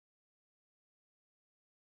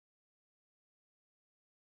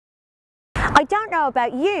I don't know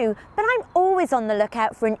about you, but I'm always on the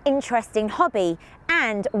lookout for an interesting hobby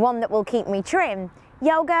and one that will keep me trim.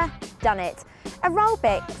 Yoga? Done it.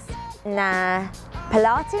 Aerobics? Nah.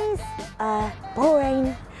 Pilates?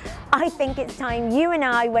 Boring. I think it's time you and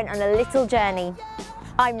I went on a little journey.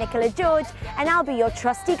 I'm Nicola George, and I'll be your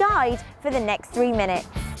trusty guide for the next 3 minutes.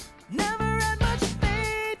 Never had much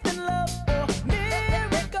faith in love or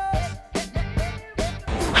miracles.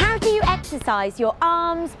 How do you exercise your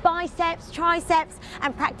arms, biceps, triceps,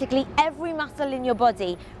 and practically every muscle in your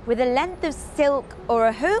body with a length of silk or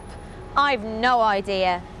a hoop? I've no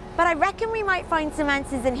idea, but I reckon we might find some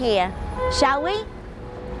answers in here. Shall we?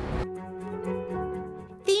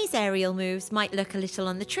 These aerial moves might look a little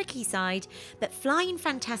on the tricky side, but Flying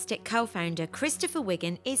Fantastic co-founder Christopher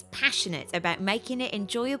Wigan is passionate about making it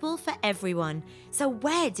enjoyable for everyone. So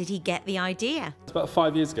where did he get the idea? About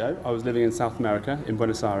 5 years ago, I was living in South America, in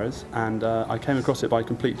Buenos Aires, and I came across it by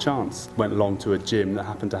complete chance. Went along to a gym that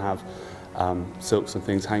happened to have silks and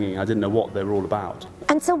things hanging. I didn't know what they were all about.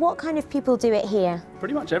 And so what kind of people do it here?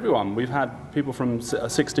 Pretty much everyone. We've had people from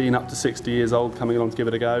 16 up to 60 years old coming along to give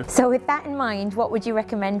it a go. So with that in mind, what would you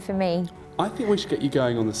recommend for me? I think we should get you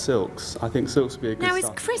going on the silks. I think silks would be a good start. Now,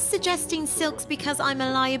 is Chris suggesting silks because I'm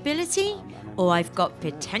a liability? Or I've got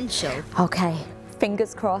potential? Okay,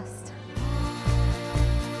 fingers crossed.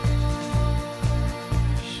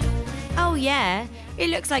 Oh yeah, it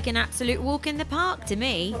looks like an absolute walk in the park to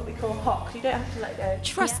me. What we call hock. You don't have to let go.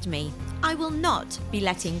 Trust me, I will not be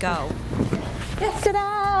letting go. Yes.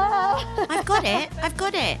 Ta-da! I've got it, I've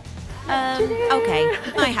got it. Okay,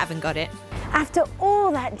 I haven't got it. After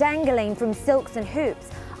all that dangling from silks and hoops,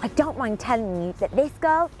 I don't mind telling you that this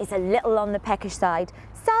girl is a little on the peckish side.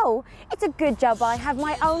 So, it's a good job I have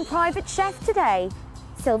my own private chef today.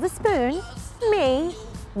 Silver spoon? Me?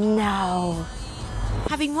 No.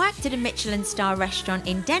 Having worked at a Michelin star restaurant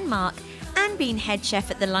in Denmark and been head chef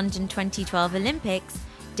at the London 2012 Olympics,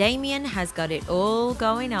 Damien has got it all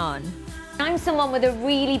going on. I'm someone with a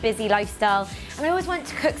really busy lifestyle and I always want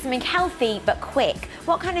to cook something healthy but quick.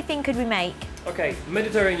 What kind of thing could we make? Okay,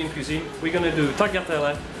 Mediterranean cuisine. We're gonna do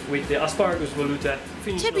tagliatelle with the asparagus volute.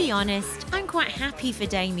 To be honest, I'm quite happy for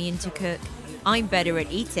Damien to cook. I'm better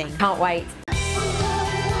at eating. Can't wait.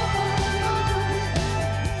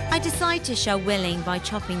 I decide to show willing by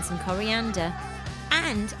chopping some coriander.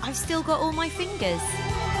 And I've still got all my fingers.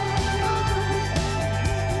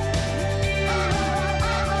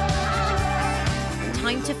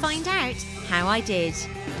 Time to find out how I did.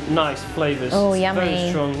 Nice flavours. Oh, yummy. Very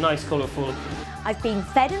strong, nice, colourful. I've been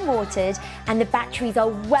fed and watered and the batteries are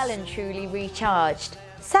well and truly recharged.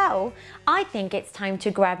 So, I think it's time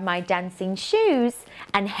to grab my dancing shoes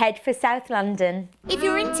and head for South London. If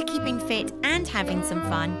you're into keeping fit and having some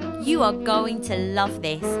fun, you are going to love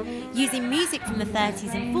this. Using music from the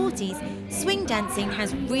 30s and 40s, swing dancing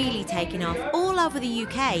has really taken off all over the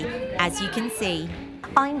UK, as you can see.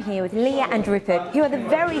 I'm here with Leah and Rupert, who are the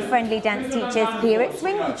very friendly dance teachers here at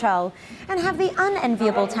Swing Patrol and have the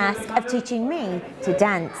unenviable task of teaching me to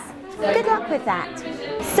dance. Good luck with that.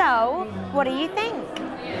 So, what do you think?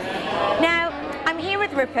 Now, I'm here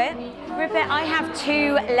with Rupert. Rupert, I have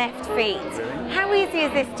 2 left feet. How easy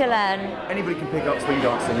is this to learn? Anybody can pick up swing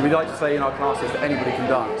dancing. We like to say in our classes that anybody can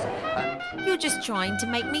dance. You're just trying to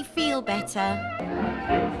make me feel better.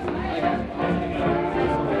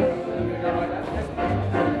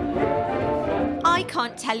 I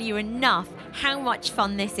can't tell you enough how much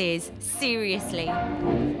fun this is, seriously.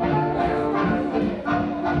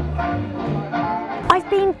 I've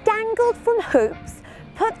been dangled from hoops,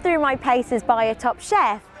 put through my paces by a top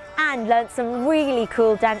chef, and learnt some really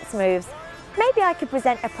cool dance moves. Maybe I could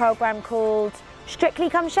present a programme called Strictly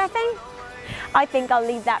Come Chefing? I think I'll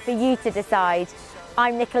leave that for you to decide.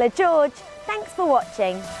 I'm Nicola George, thanks for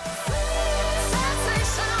watching.